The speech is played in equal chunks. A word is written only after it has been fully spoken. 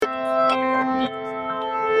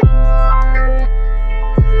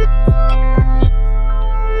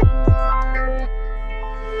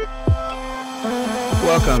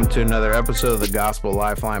Welcome to another episode of the Gospel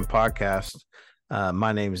Lifeline podcast.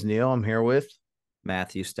 My name is Neal. I'm here with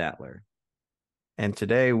Matthew Statler. And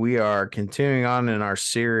today we are continuing on in our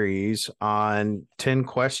series on 10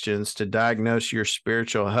 questions to diagnose your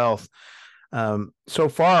spiritual health. So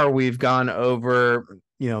far, we've gone over,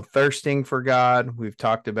 thirsting for God. We've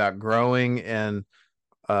talked about growing in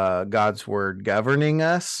God's word governing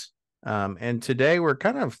us. And today we're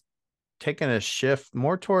kind of taking a shift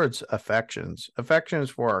more towards affections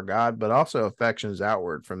for our God, but also affections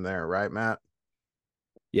outward from there. Right, Matt?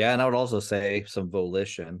 Yeah. And I would also say some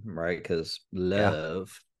volition, right? Because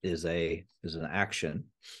love is an action.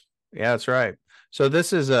 Yeah, that's right. So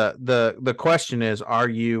this is the question is, are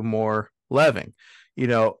you more loving?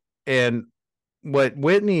 And what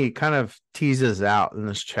Whitney kind of teases out in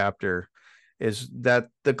this chapter is that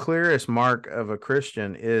the clearest mark of a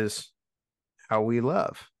Christian is how we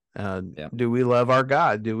love. Do we love our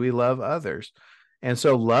God? Do we love others? And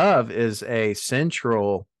so love is a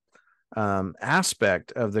central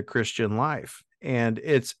aspect of the Christian life. And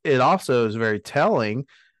it also is very telling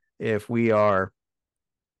it's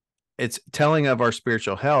telling of our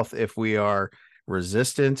spiritual health if we are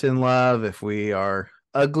resistant in love, if we are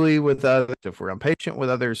ugly with others, if we're impatient with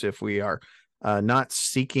others, if we are not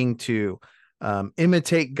seeking to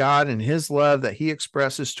imitate God and his love that he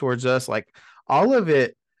expresses towards us. Like all of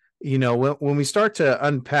it, when we start to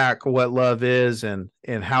unpack what love is and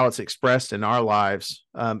how it's expressed in our lives,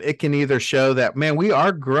 it can either show that, man, we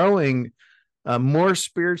are growing more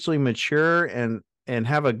spiritually mature and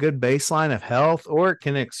have a good baseline of health, or it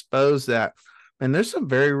can expose that, and there's some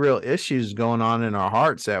very real issues going on in our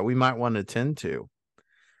hearts that we might want to tend to.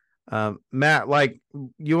 Matt, like,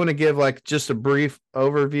 you want to give like just a brief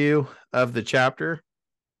overview of the chapter?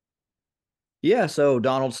 Yeah. So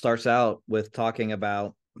Donald starts out with talking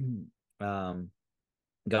about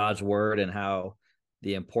God's word and how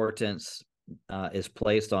the importance is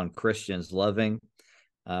placed on Christians loving.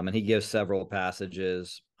 And he gives several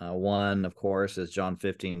passages. One, of course, is John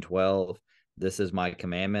 15:12. This is my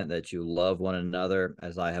commandment, that you love one another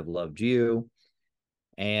as I have loved you.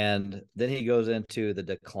 And then he goes into the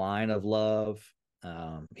decline of love.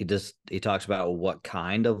 He talks about what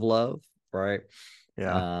kind of love, right?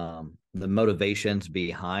 Yeah. The motivations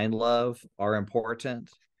behind love are important.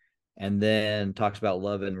 And then talks about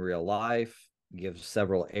love in real life, gives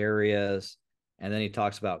several areas. And then he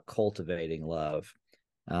talks about cultivating love.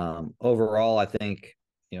 Overall, I think,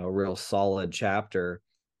 a real solid chapter.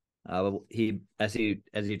 As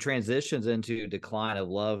he transitions into decline of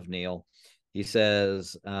love, Neal, he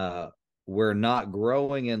says, we're not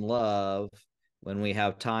growing in love when we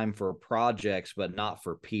have time for projects, but not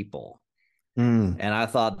for people. And I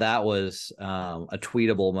thought that was a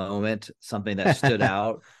tweetable moment, something that stood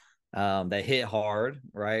out, that hit hard,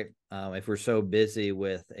 right? If we're so busy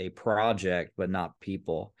with a project, but not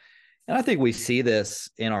people. And I think we see this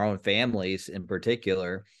in our own families in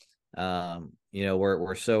particular.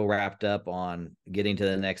 We're so wrapped up on getting to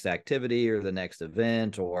the next activity or the next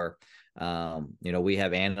event, or, we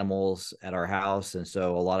have animals at our house. And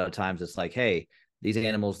so a lot of times it's like, hey, these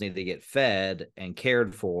animals need to get fed and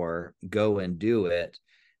cared for, go and do it.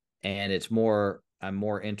 And I'm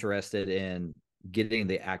more interested in getting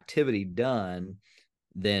the activity done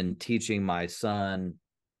than teaching my son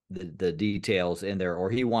the details in there,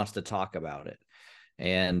 or he wants to talk about it.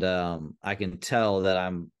 And I can tell that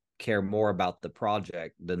I'm care more about the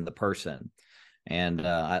project than the person. And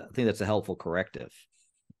I think that's a helpful corrective.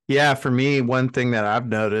 Yeah, for me, one thing that I've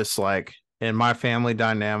noticed, like in my family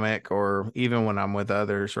dynamic, or even when I'm with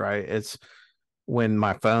others, right? It's when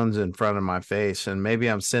my phone's in front of my face and maybe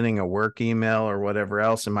I'm sending a work email or whatever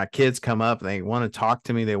else, and my kids come up and they want to talk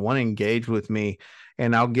to me, they want to engage with me,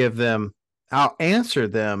 and I'll answer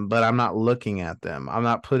them, but I'm not looking at them. I'm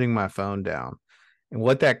not putting my phone down. And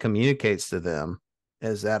what that communicates to them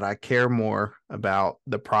is that I care more about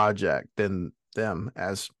the project than them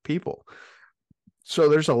as people. So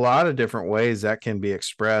there's a lot of different ways that can be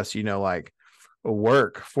expressed, like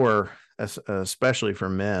work especially for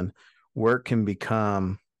men, work can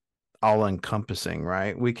become all encompassing,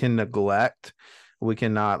 right? We cannot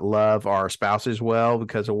love our spouses well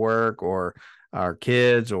because of work, or our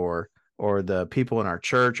kids, or the people in our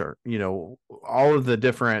church, or, all of the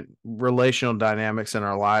different relational dynamics in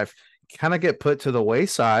our life kind of get put to the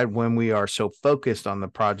wayside when we are so focused on the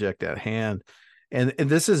project at hand. And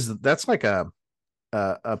that's like a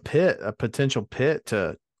potential pit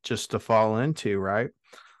to fall into, right?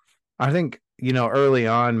 I think, early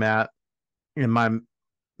on, Matt, in my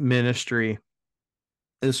ministry,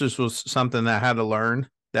 this was something that I had to learn,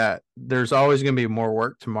 that there's always going to be more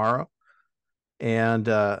work tomorrow. And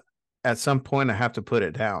at some point I have to put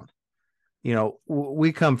it down.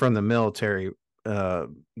 We come from the military,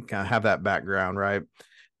 kind of have that background, right?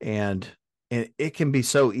 And it can be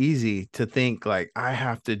so easy to think like I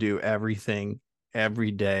have to do everything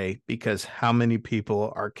every day because how many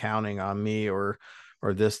people are counting on me or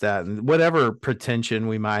this, that, and whatever pretension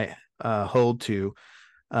we might hold to,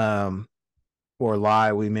 or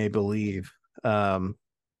lie we may believe.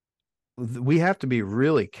 We have to be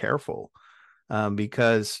really careful,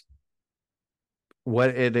 because what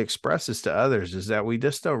it expresses to others is that we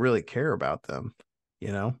just don't really care about them,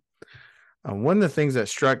 you know? One of the things that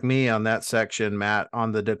struck me on that section, Matt,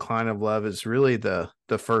 on the decline of love is really the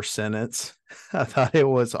first sentence. I thought it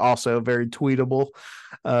was also very tweetable.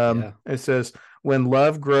 Yeah. It says, when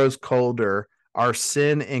love grows colder, our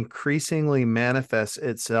sin increasingly manifests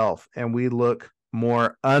itself and we look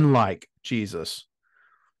more unlike Jesus.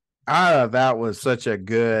 That was such a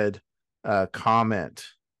good comment.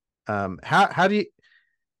 How do you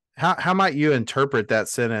how might you interpret that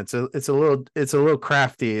sentence? It's a little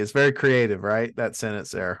crafty. It's very creative, right? That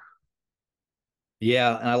sentence there.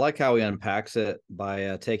 Yeah, and I like how he unpacks it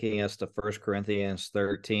by taking us to 1 Corinthians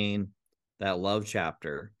 13, that love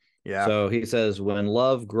chapter. Yeah. So he says, when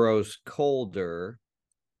love grows colder,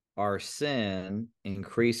 our sin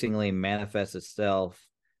increasingly manifests itself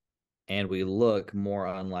and we look more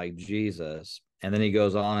unlike Jesus. And then he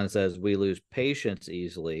goes on and says, we lose patience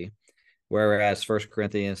easily. Whereas 1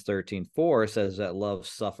 Corinthians 13:4 says that love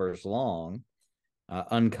suffers long.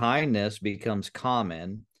 Unkindness becomes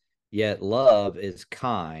common, yet love is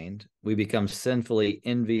kind. We become sinfully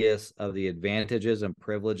envious of the advantages and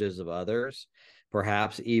privileges of others,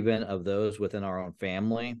 perhaps even of those within our own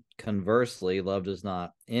family. Conversely, love does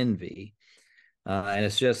not envy. And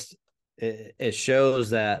it shows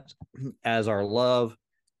that as our love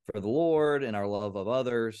for the Lord and our love of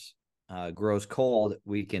others grows cold,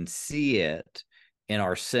 we can see it in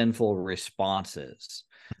our sinful responses.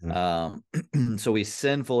 So we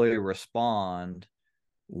sinfully respond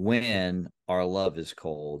when our love is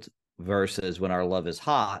cold versus when our love is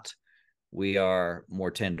hot. We are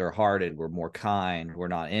more tenderhearted. We're more kind. We're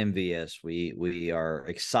not envious. We are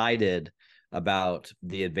excited about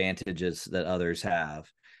the advantages that others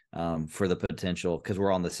have, for the potential, because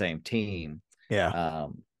we're on the same team. Yeah.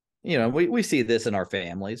 We see this in our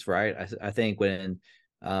families, right? I think when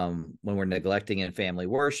we're neglecting in family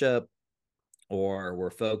worship, or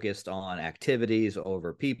we're focused on activities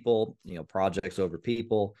over people, projects over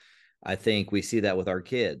people, I think we see that with our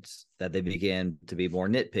kids, that they begin to be more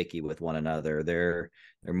nitpicky with one another. They're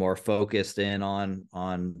more focused in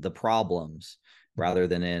on the problems rather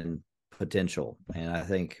than in potential. And I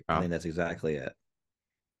think that's exactly it.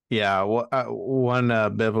 Yeah. Well, one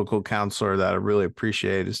biblical counselor that I really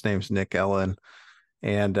appreciate, his name's Nick Ellen,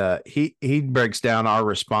 and he breaks down our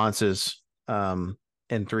responses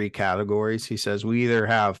in three categories. He says we either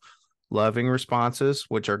have loving responses,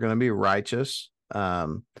 which are going to be righteous,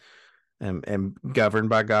 and governed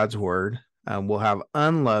by God's word. We'll have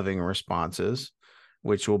unloving responses,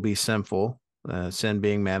 which will be sinful, sin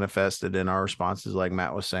being manifested in our responses, like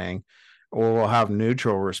Matt was saying, or we'll have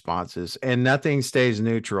neutral responses, and nothing stays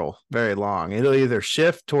neutral very long. It'll either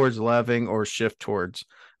shift towards loving or shift towards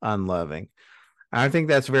unloving. I think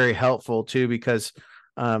that's very helpful too, because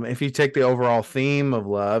if you take the overall theme of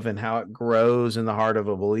love and how it grows in the heart of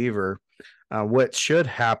a believer, what should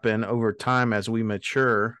happen over time as we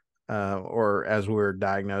mature, or as we're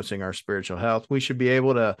diagnosing our spiritual health, we should be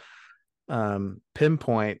able to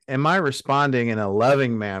pinpoint, am I responding in a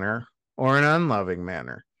loving manner or an unloving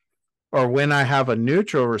manner? Or when I have a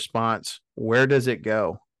neutral response, where does it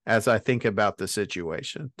go as I think about the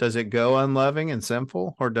situation? Does it go unloving and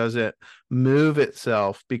sinful, or does it move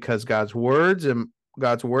itself because God's word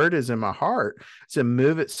is in my heart? Does it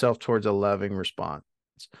move itself towards a loving response?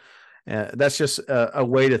 That's just a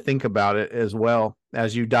way to think about it as well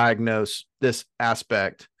as you diagnose this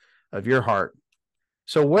aspect of your heart.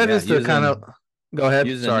 So what is the kind of, go ahead.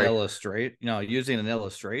 Sorry. Using an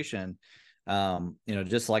illustration,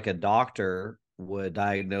 just like a doctor would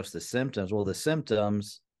diagnose the symptoms. Well, the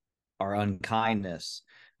symptoms are unkindness,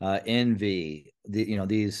 envy,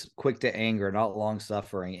 these quick to anger, not long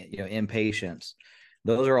suffering, impatience.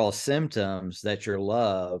 Those are all symptoms that your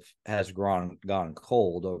love has gone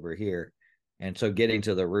cold over here. And so getting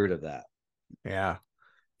to the root of that. Yeah.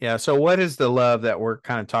 Yeah. So what is the love that we're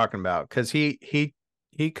kind of talking about? Because he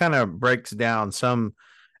kind of breaks down some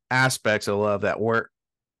aspects of love that we're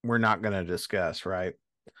not going to discuss, right?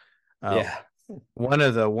 Yeah. One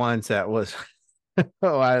of the ones that was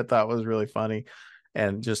I thought was really funny,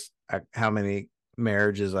 and just how many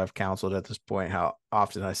marriages I've counseled at this point, how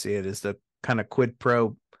often I see it, is the kind of quid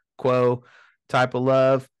pro quo type of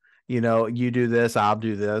love. You do this, I'll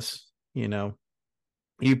do this.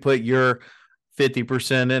 You put your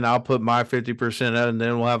 50% in, I'll put my 50% in, and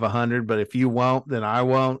then we'll have 100. But if you won't, then I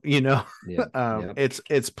won't. Yep. Yep.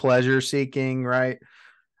 It's pleasure seeking, right?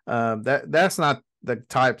 That's not the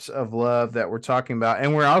types of love that we're talking about,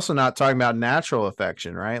 and we're also not talking about natural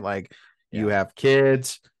affection, right? Like you Yeah. have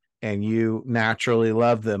kids and you naturally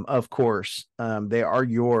love them. Of course, they are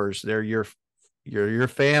yours. They're your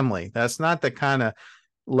family. That's not the kind of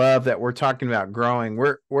love that we're talking about growing.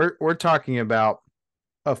 We're talking about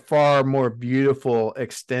a far more beautiful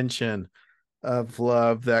extension of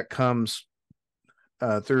love that comes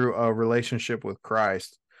through a relationship with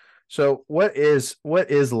Christ. So what is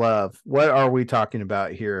love? What are we talking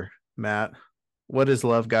about here, Matt? What does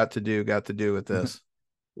love got to do with this?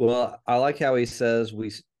 Well, I like how he says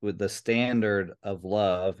we with the standard of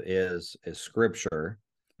love is scripture.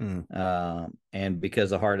 Mm, And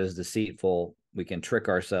because the heart is deceitful, we can trick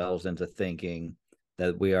ourselves into thinking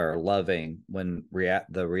that we are loving when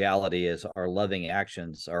the reality is our loving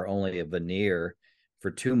actions are only a veneer for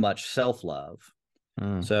too much self-love.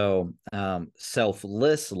 mm, So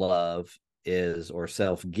selfless love or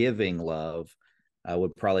self-giving love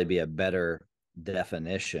would probably be a better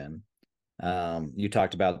definition. You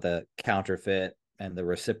talked about the counterfeit and the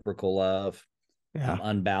reciprocal love, yeah,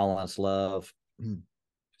 unbalanced love.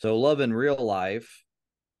 So love in real life,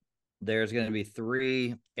 there's going to be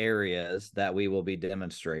three areas that we will be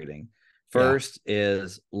demonstrating. yeah, First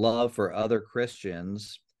is love for other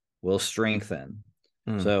Christians will strengthen.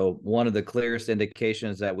 mm, So one of the clearest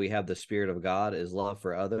indications that we have the Spirit of God is love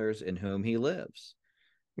for others in whom he lives.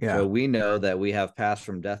 yeah, So we know that we have passed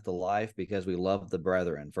from death to life because we love the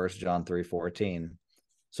brethren, 1 John 3:14.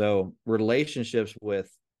 So relationships with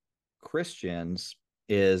Christians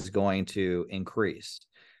is going to increase.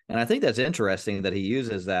 And I think that's interesting that he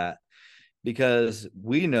uses that because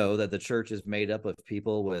we know that the church is made up of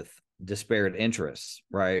people with disparate interests,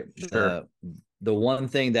 right? sure, The one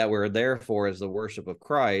thing that we're there for is the worship of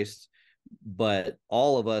Christ, but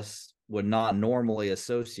all of us would not normally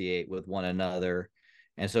associate with one another.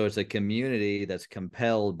 And so it's a community that's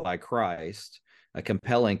compelled by Christ, a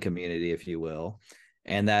compelling community, if you will,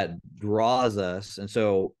 and that draws us. And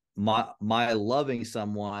so my loving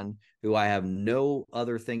someone who I have no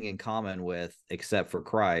other thing in common with except for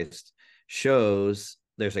Christ shows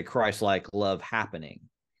there's a Christ-like love happening.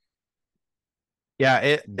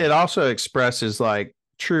 yeah. It also expresses like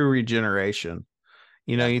true regeneration.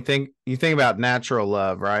 Yeah. You think about natural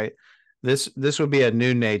love, right? This would be a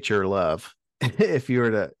new nature love if you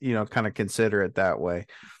were to kind of consider it that way,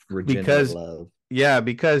 Regenerate because love. yeah,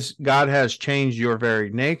 because God has changed your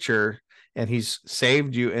very nature and he's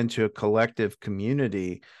saved you into a collective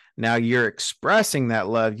community. Now you're expressing that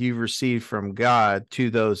love you've received from God to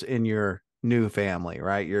those in your new family,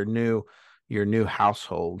 right? Your new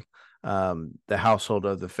household, the household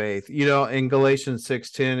of the faith. In Galatians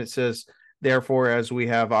 6:10, it says, therefore, as we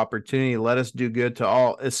have opportunity, let us do good to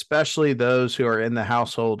all, especially those who are in the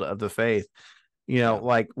household of the faith. Yeah.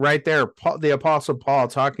 Like right there, the Apostle Paul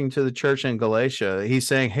talking to the church in Galatia, he's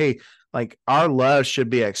saying, hey, like our love should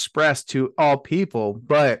be expressed to all people,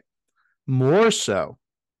 but more so,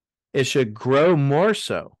 it should grow more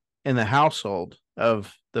so in the household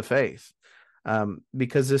of the faith,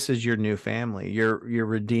 because this is your new family, your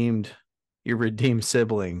redeemed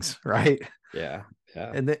siblings, right? Yeah.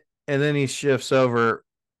 Yeah. And then he shifts over,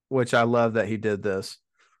 which I love that he did this.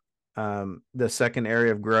 The second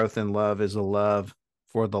area of growth in love is a love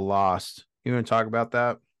for the lost. You want to talk about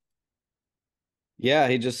that? Yeah.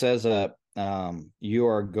 He just says you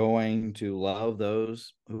are going to love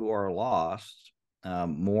those who are lost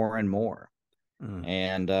more and more. Mm,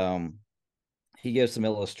 And he gives some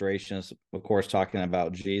illustrations, of course, talking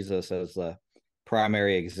about Jesus as the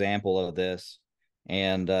primary example of this,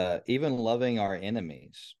 and even loving our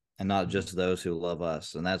enemies and not just those who love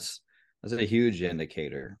us. And that's a huge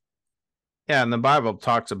indicator. yeah, and the Bible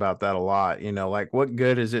talks about that a lot. Like what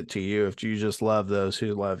good is it to you if you just love those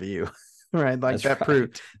who love you, right? Like That's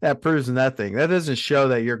right. that proves nothing. That doesn't show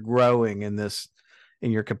that you're growing in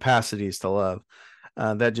your capacities to love.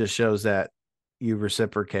 That just shows that you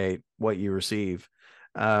reciprocate what you receive.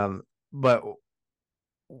 But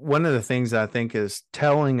one of the things I think is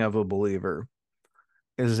telling of a believer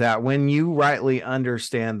is that when you rightly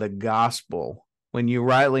understand the gospel, when you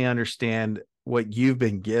rightly understand what you've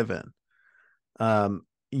been given, um,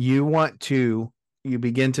 you you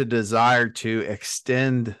begin to desire to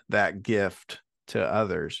extend that gift to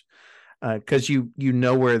others, because you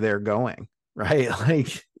know where they're going, right?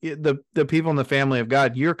 Like the people in the family of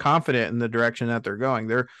God, you're confident in the direction that they're going.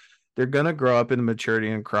 They're going to grow up in maturity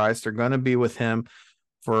in Christ. They're going to be with him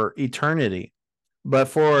for eternity. But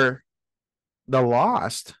for the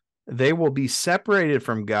lost, they will be separated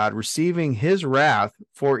from God, receiving his wrath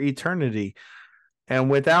for eternity. And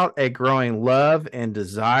without a growing love and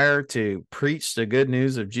desire to preach the good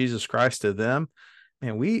news of Jesus Christ to them,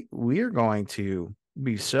 man, we are going to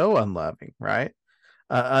be so unloving, right?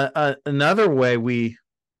 Another way we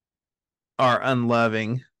are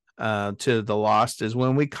unloving to the lost is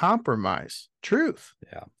when we compromise truth.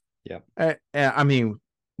 Yeah. I mean,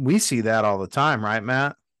 we see that all the time, right,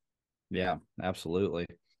 Matt? Yeah, absolutely.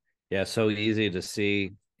 Yeah, so easy to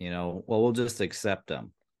see, well, we'll just accept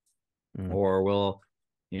them. Or we'll,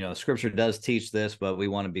 scripture does teach this, but we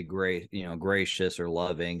want to be great, gracious or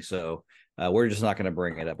loving. So we're just not going to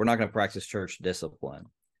bring it up. We're not going to practice church discipline.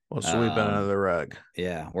 We'll sweep it under the rug.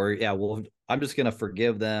 Yeah. I'm just going to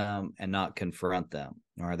forgive them and not confront them.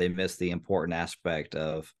 Or they miss the important aspect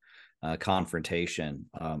of confrontation,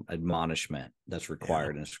 admonishment that's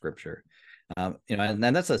required in scripture. And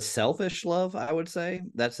that's a selfish love, I would say.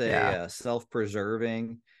 That's a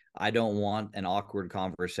self-preserving. I don't want an awkward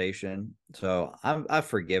conversation, so I've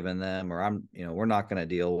forgiven them, or we're not going to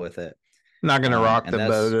deal with it. Not going to rock the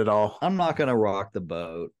boat at all. I'm not going to rock the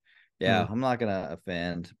boat. Yeah, I'm not going to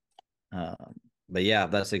offend. But yeah,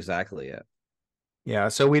 that's exactly it. Yeah,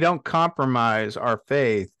 so we don't compromise our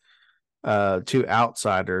faith to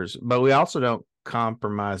outsiders, but we also don't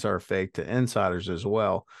compromise our faith to insiders as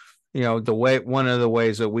well. One of the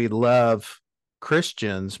ways that we love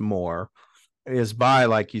Christians more is by,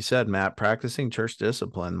 like you said, Matt, practicing church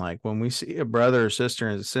discipline. Like when we see a brother or sister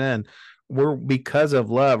in sin, because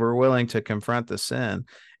of love, we're willing to confront the sin,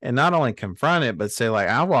 and not only confront it, but say, like,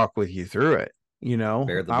 I'll walk with you through it.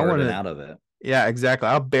 Bear the burden out of it. Yeah, exactly.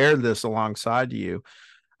 I'll bear this alongside you.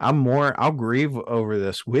 I'll grieve over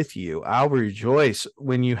this with you. I'll rejoice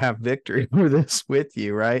when you have victory over this with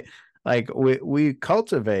you, right? Like we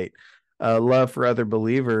cultivate love for other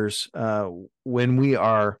believers when we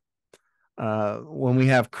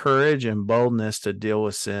have courage and boldness to deal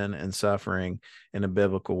with sin and suffering in a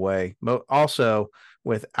biblical way, but also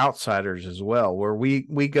with outsiders as well, where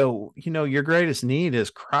we go, your greatest need is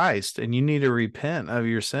Christ, and you need to repent of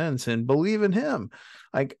your sins and believe in him.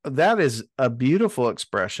 Like that is a beautiful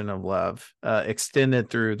expression of love, extended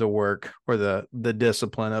through the work or the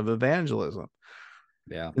discipline of evangelism.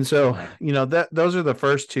 Yeah. And so, those are the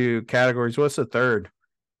first two categories. What's the third?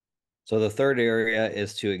 So the third area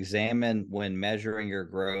is to examine when measuring your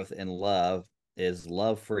growth in love is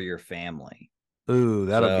love for your family. Ooh,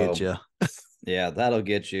 that'll get you. Yeah, that'll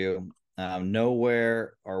get you.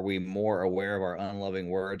 Nowhere are we more aware of our unloving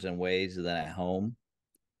words and ways than at home.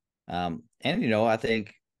 And I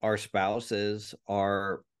think our spouses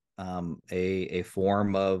are a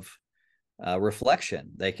form of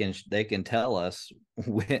reflection. They can tell us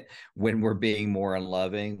when we're being more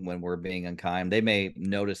unloving, when we're being unkind. They may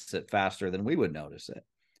notice it faster than we would notice it.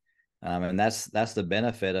 And that's the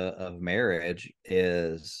benefit of marriage,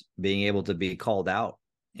 is being able to be called out,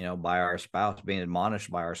 by our spouse, being admonished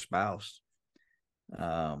by our spouse.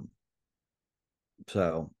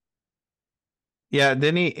 So. Yeah,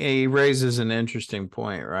 then he raises an interesting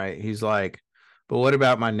point, right? He's like, but what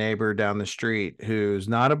about my neighbor down the street who's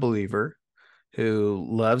not a believer, who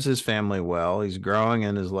loves his family well? He's growing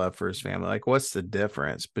in his love for his family. Like, what's the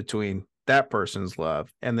difference between that person's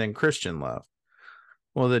love and then Christian love?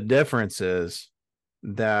 Well, the difference is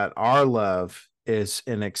that our love is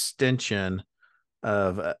an extension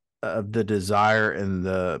of the desire and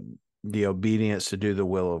the obedience to do the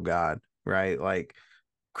will of God, right? Like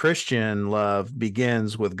Christian love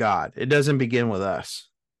begins with God. It doesn't begin with us.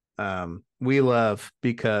 We love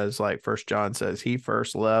because, like First John says, he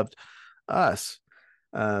first loved us.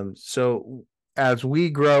 So as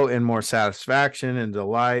we grow in more satisfaction and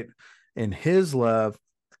delight in his love,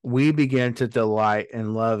 we begin to delight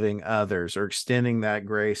in loving others or extending that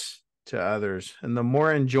grace to others. And the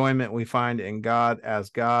more enjoyment we find in God as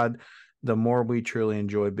God, the more we truly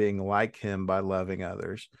enjoy being like him by loving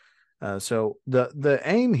others. So the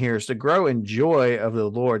aim here is to grow in joy of the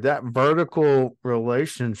Lord. That vertical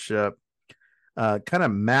relationship kind of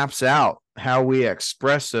maps out how we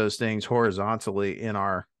express those things horizontally in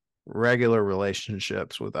our regular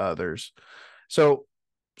relationships with others. So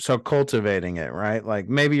cultivating it, right? Like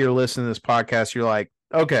maybe you're listening to this podcast, you're like,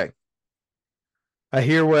 okay, I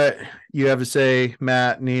hear what you have to say,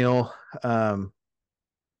 Matt, Neal.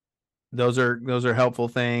 Those are helpful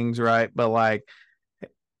things, right? But like,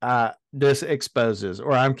 this exposes,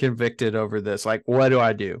 or I'm convicted over this. Like, what do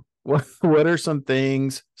I do? What are some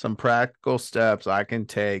things, some practical steps I can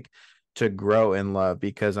take to grow in love?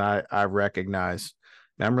 Because I recognize,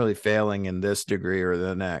 I'm really failing in this degree or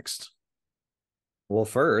the next. Well,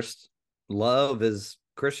 first,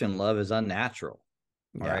 Christian love is unnatural.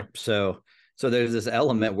 All Yeah. right. So there's this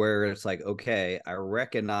element where it's like, okay, I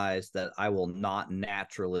recognize that I will not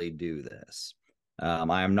naturally do this.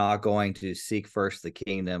 I am not going to seek first the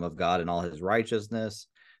kingdom of God and all his righteousness.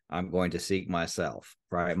 I'm going to seek myself,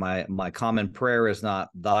 right? My common prayer is not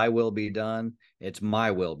thy will be done, it's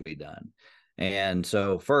my will be done. And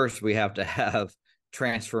so first we have to have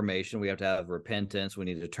transformation, we have to have repentance, we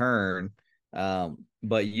need to turn.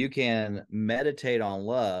 But you can meditate on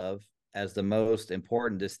love as the most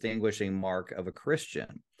important distinguishing mark of a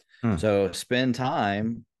Christian. Hmm. So spend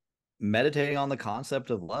time meditating on the concept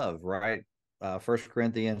of love, right? 1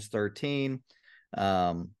 Corinthians 13,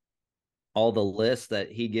 um, all the lists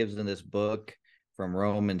that he gives in this book from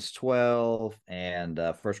Romans 12 and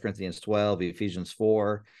 1 Corinthians 12, Ephesians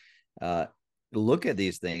 4. Look at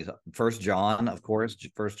these things. First John, of course,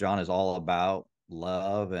 First John is all about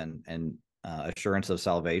love and assurance of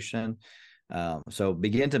salvation. So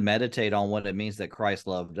begin to meditate on what it means that Christ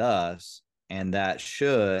loved us, and that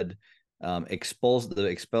should expose the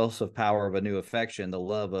expulsive power of a new affection. The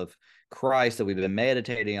love of Christ that we've been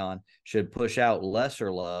meditating on should push out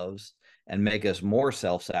lesser loves and make us more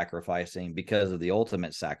self-sacrificing because of the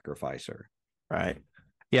ultimate sacrificer. Right.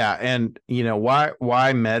 Yeah. And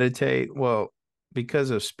why meditate? Well, because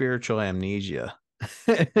of spiritual amnesia.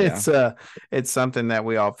 Yeah. It's something that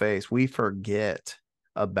we all face. We forget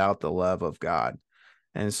about the love of God.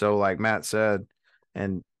 And so, like Matt said,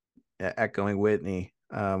 and echoing Whitney,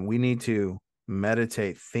 we need to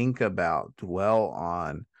meditate, think about, dwell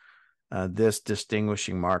on this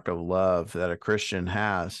distinguishing mark of love that a Christian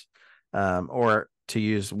has. Or to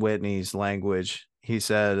use Whitney's language, he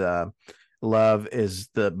said, love is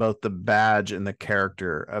both the badge and the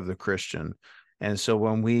character of the Christian. And so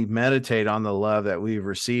when we meditate on the love that we've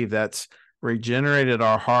received, that's regenerated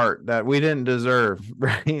our heart that we didn't deserve,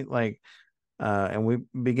 right? Like, and we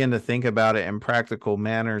begin to think about it in practical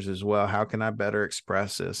manners as well. How can I better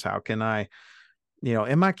express this? How can I,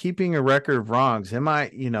 am I keeping a record of wrongs? Am I,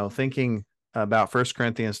 thinking about 1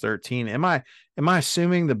 Corinthians 13? Am I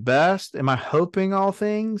assuming the best? Am I hoping all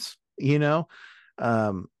things, or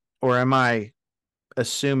am I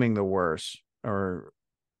assuming the worst, or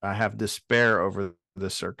I have despair over the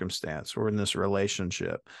circumstance or in this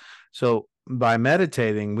relationship? So by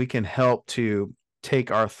meditating, we can help to take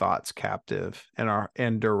our thoughts captive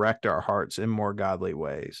and direct our hearts in more godly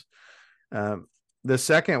ways. The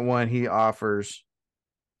second one he offers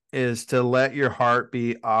is to let your heart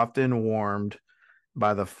be often warmed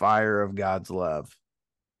by the fire of God's love.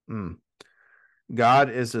 God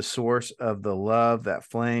is the source of the love that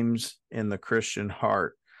flames in the Christian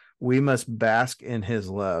heart. We must bask in his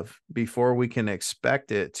love before we can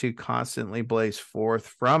expect it to constantly blaze forth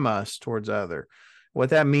from us towards other.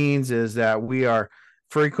 What that means is that we are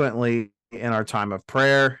frequently in our time of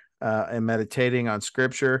prayer and meditating on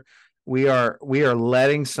scripture, we are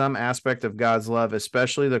letting some aspect of God's love,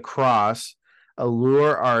 especially the cross,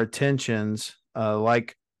 allure our attentions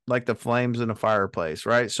like the flames in a fireplace,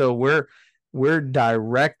 right? So we're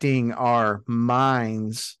directing our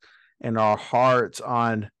minds and our hearts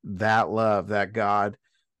on that love that God,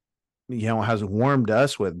 has warmed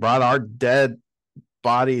us with, brought our dead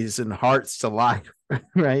bodies and hearts to life,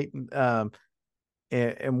 right?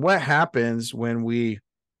 And what happens when we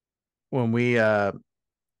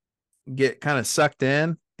get kind of sucked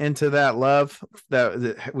into that love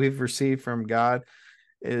that we've received from God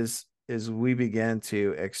is we begin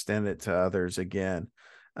to extend it to others again.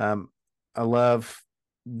 I love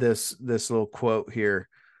this little quote here.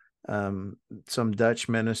 Some Dutch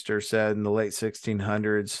minister said in the late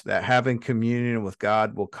 1600s that having communion with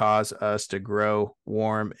God will cause us to grow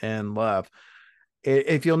warm in love.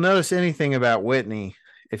 If you'll notice anything about Whitney,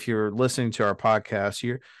 if you're listening to our podcast,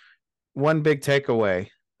 you're one big takeaway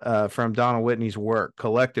from Donald Whitney's work,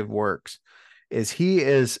 collective works, is he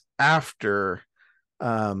is after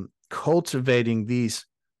cultivating these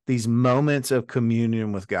moments of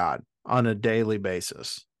communion with God on a daily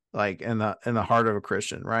basis, like in the heart of a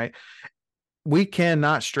Christian, right? We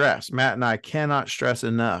cannot stress, Matt and I cannot stress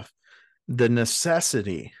enough the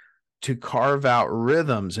necessity to carve out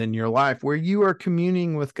rhythms in your life where you are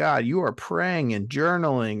communing with God. You are praying and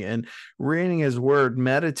journaling and reading his word,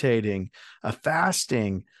 meditating,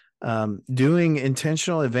 fasting, doing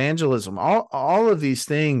intentional evangelism. All of these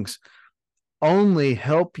things only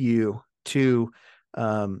help you to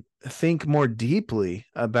think more deeply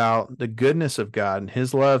about the goodness of God and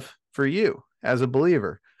his love for you as a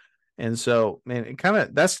believer. And so, man, it kind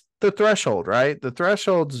of, that's the threshold, right? The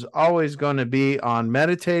threshold's always going to be on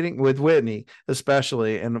meditating with Whitney,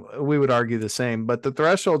 especially, and we would argue the same, but the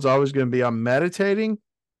threshold's always going to be on meditating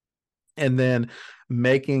and then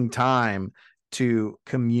making time to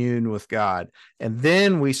commune with God. And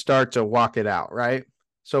then we start to walk it out, right?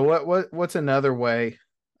 So what's another way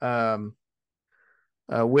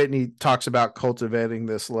Whitney talks about cultivating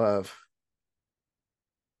this love?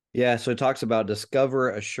 Yeah, so it talks about discover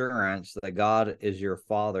assurance that God is your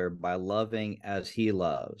father by loving as he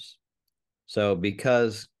loves. So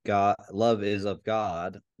because God love is of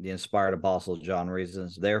God, the inspired apostle John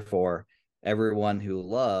reasons, therefore everyone who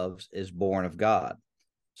loves is born of God.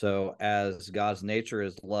 So as God's nature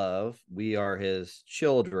is love, we are his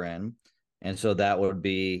children, and so that would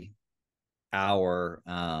be our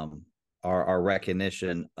our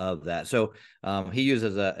recognition of that. So he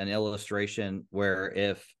uses an illustration where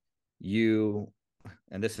if you,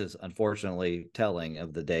 and this is unfortunately telling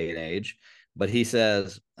of the day and age, but he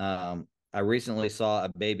says, I recently saw a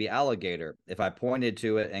baby alligator. If I pointed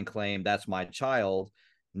to it and claimed that's my child,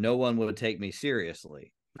 no one would take me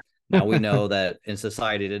seriously. Now we know that in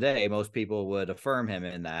society today, most people would affirm him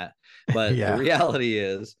in that, but the Yeah, reality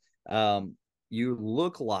is, you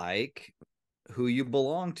look like who you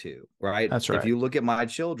belong to, right? that's If right. you look at my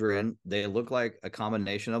children, they look like a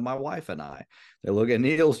combination of my wife and I. They look at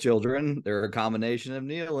Neal's children, they're a combination of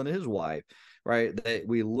Neal and his wife, right?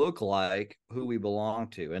 We look like who we belong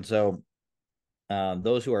to. And so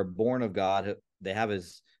those who are born of God, they have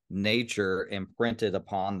his nature imprinted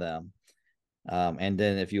upon them. And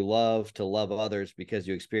then if you love to love others because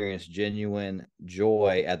you experience genuine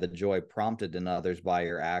joy at the joy prompted in others by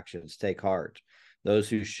your actions, take heart. Those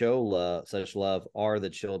who show love, such love, are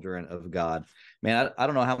the children of God. Man, I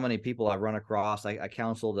don't know how many people I've run across. I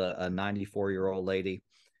counseled a 94-year-old lady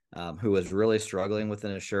who was really struggling with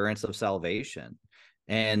an assurance of salvation.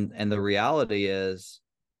 And the reality is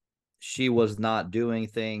she was not doing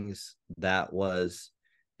things that was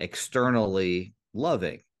externally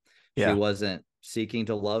loving. She Yeah. wasn't seeking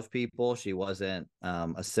to love people. She wasn't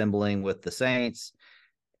assembling with the saints.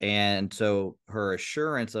 And so her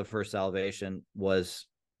assurance of her salvation was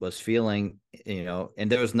feeling, and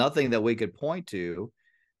there was nothing that we could point to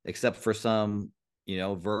except for some,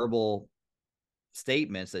 verbal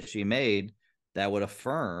statements that she made that would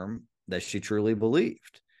affirm that she truly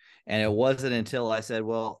believed. And it wasn't until I said,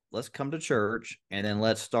 well, let's come to church and then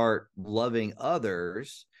let's start loving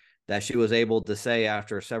others, that she was able to say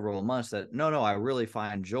after several months that no, I really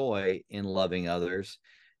find joy in loving others.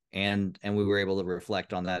 And we were able to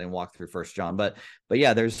reflect on that and walk through First John. But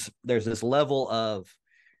yeah, there's this level of,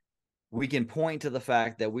 we can point to the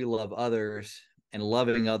fact that we love others, and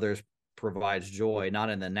loving others provides joy, not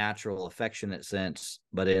in the natural affectionate sense,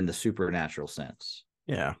 but in the supernatural sense.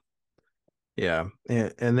 Yeah. Yeah.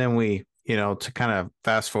 And then we, to kind of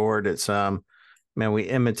fast forward, it's man, we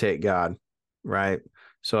imitate God, right?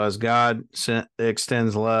 So as God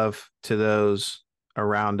extends love to those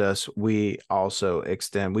around us, we also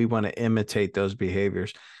extend. We want to imitate those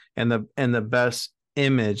behaviors. And the best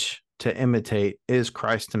image to imitate is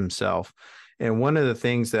Christ himself. And one of the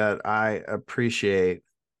things that I appreciate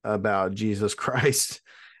about Jesus Christ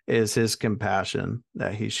is his compassion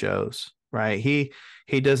that he shows, right? He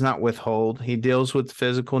does not withhold. He deals with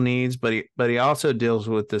physical needs, but he also deals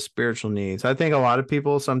with the spiritual needs. I think a lot of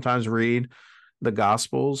people sometimes read the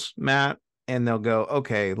gospels, Matt, and they'll go,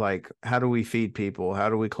 okay, like, how do we feed people? How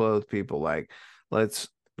do we clothe people? Like, let's,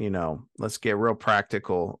 let's get real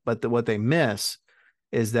practical. But what they miss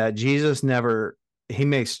is that Jesus never, he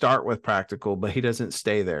may start with practical, but he doesn't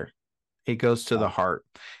stay there. He goes to the heart.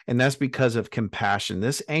 And that's because of compassion.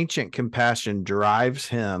 This ancient compassion drives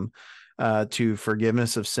him to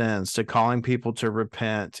forgiveness of sins, to calling people to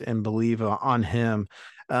repent and believe on him.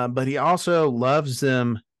 But he also loves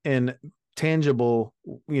them in tangible,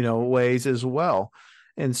 ways as well.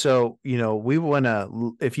 And so, we want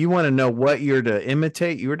to, if you want to know what you're to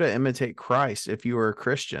imitate Christ. If you are a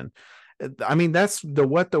Christian, I mean, that's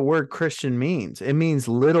what the word Christian means. It means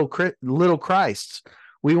little Christs.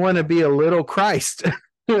 We want to be a little Christ.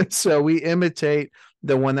 So we imitate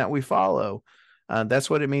the one that we follow. That's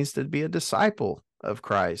what it means to be a disciple of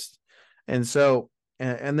Christ. And so,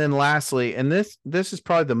 and then lastly, and this is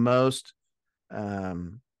probably the most,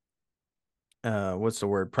 what's the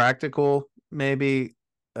word? Practical, maybe,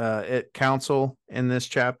 counsel in this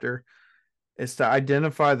chapter is to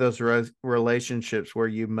identify those relationships where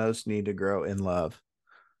you most need to grow in love.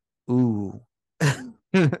 Ooh.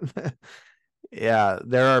 Yeah,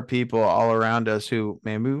 there are people all around us who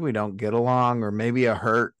maybe we don't get along, or maybe a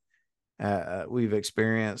hurt we've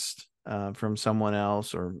experienced from someone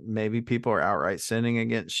else, or maybe people are outright sinning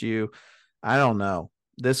against you. I don't know.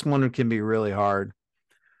 This one can be really hard.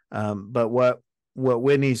 But what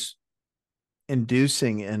Whitney's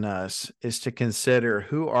inducing in us is to consider,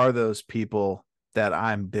 who are those people that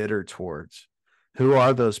I'm bitter towards? Who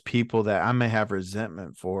are those people that I may have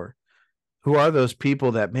resentment for? Who are those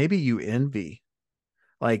people that maybe you envy?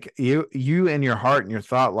 Like you in your heart and your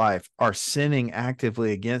thought life are sinning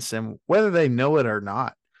actively against them, whether they know it or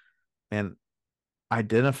not. And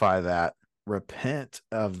identify that, repent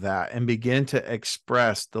of that, and begin to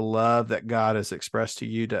express the love that God has expressed to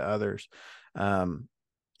you to others.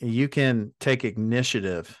 You can take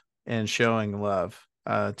initiative in showing love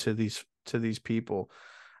to these people,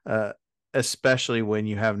 especially when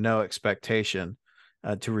you have no expectation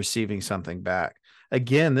to receiving something back.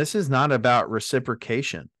 Again, this is not about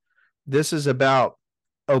reciprocation. This is about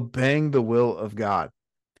obeying the will of God.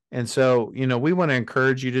 And so, we want to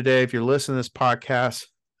encourage you today. If you're listening to this podcast,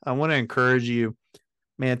 I want to encourage you,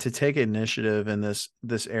 man, to take initiative in this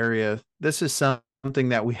area. This is something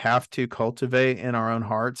that we have to cultivate in our own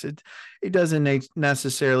hearts. It doesn't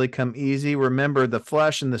necessarily come easy. Remember, the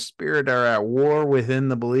flesh and the spirit are at war within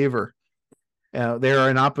the believer. They are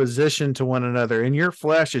in opposition to one another, and your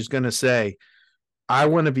flesh is going to say, I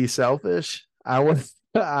want to be selfish. Or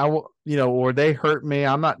they hurt me.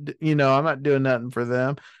 I'm not doing nothing for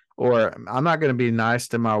them. Or I'm not going to be nice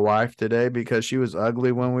to my wife today because she was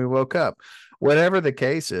ugly when we woke up. Whatever the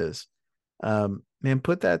case is, man,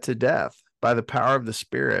 put that to death by the power of the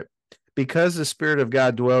Spirit. Because the Spirit of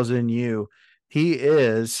God dwells in you, He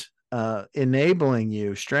is enabling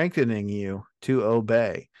you, strengthening you to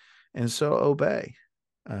obey. And so obey.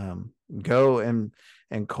 Go and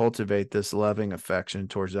cultivate this loving affection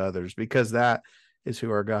towards others, because that is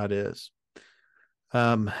who our God is.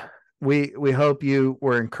 We hope you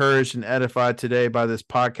were encouraged and edified today by this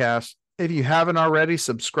podcast. If you haven't already,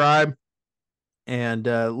 subscribe and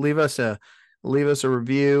leave us a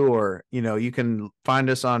review, or you can find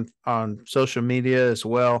us on social media as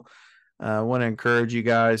well. I want to encourage you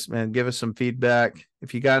guys, man, give us some feedback.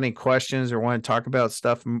 If you got any questions or want to talk about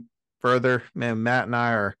stuff further, man, Matt and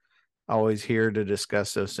I are always here to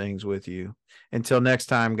discuss those things with you. Until next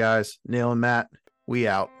time, guys, Neal and Matt, we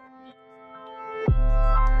out.